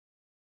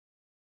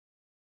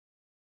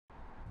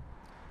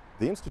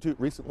The Institute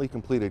recently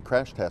completed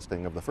crash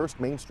testing of the first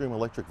mainstream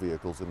electric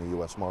vehicles in the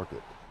U.S.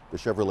 market, the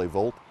Chevrolet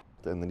Volt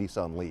and the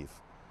Nissan Leaf.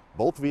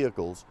 Both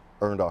vehicles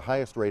earned our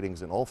highest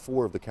ratings in all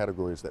four of the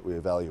categories that we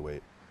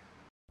evaluate.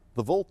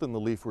 The Volt and the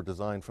Leaf were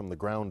designed from the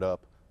ground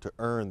up to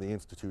earn the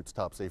Institute's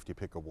Top Safety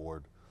Pick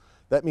Award.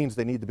 That means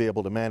they need to be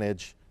able to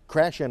manage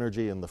crash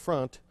energy in the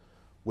front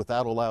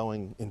without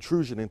allowing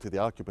intrusion into the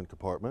occupant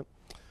compartment.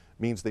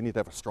 Means they need to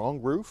have a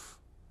strong roof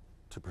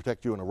to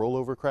protect you in a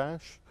rollover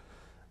crash.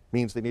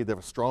 Means they need to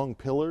have strong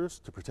pillars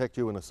to protect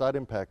you in a side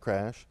impact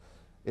crash,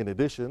 in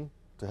addition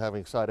to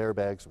having side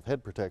airbags with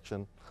head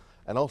protection,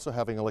 and also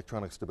having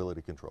electronic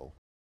stability control.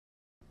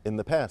 In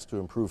the past, to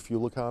improve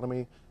fuel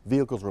economy,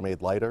 vehicles were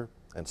made lighter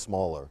and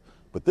smaller,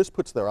 but this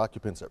puts their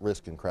occupants at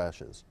risk in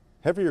crashes.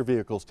 Heavier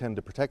vehicles tend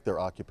to protect their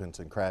occupants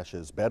in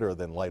crashes better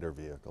than lighter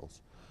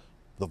vehicles.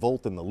 The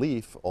Volt and the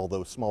Leaf,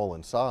 although small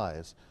in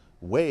size,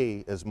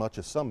 weigh as much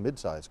as some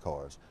mid-size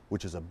cars,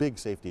 which is a big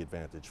safety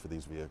advantage for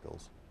these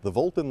vehicles. The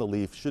Volt and the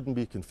Leaf shouldn't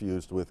be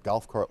confused with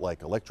golf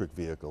cart-like electric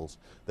vehicles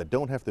that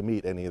don't have to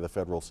meet any of the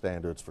federal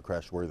standards for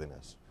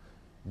crashworthiness.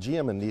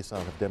 GM and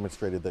Nissan have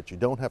demonstrated that you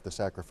don't have to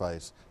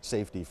sacrifice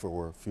safety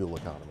for fuel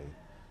economy.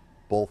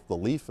 Both the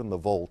Leaf and the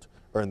Volt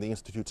earned the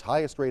Institute's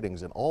highest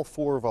ratings in all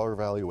four of our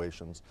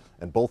evaluations,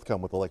 and both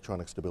come with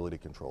electronic stability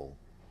control.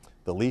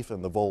 The Leaf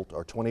and the Volt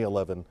are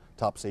 2011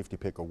 Top Safety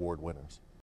Pick Award winners.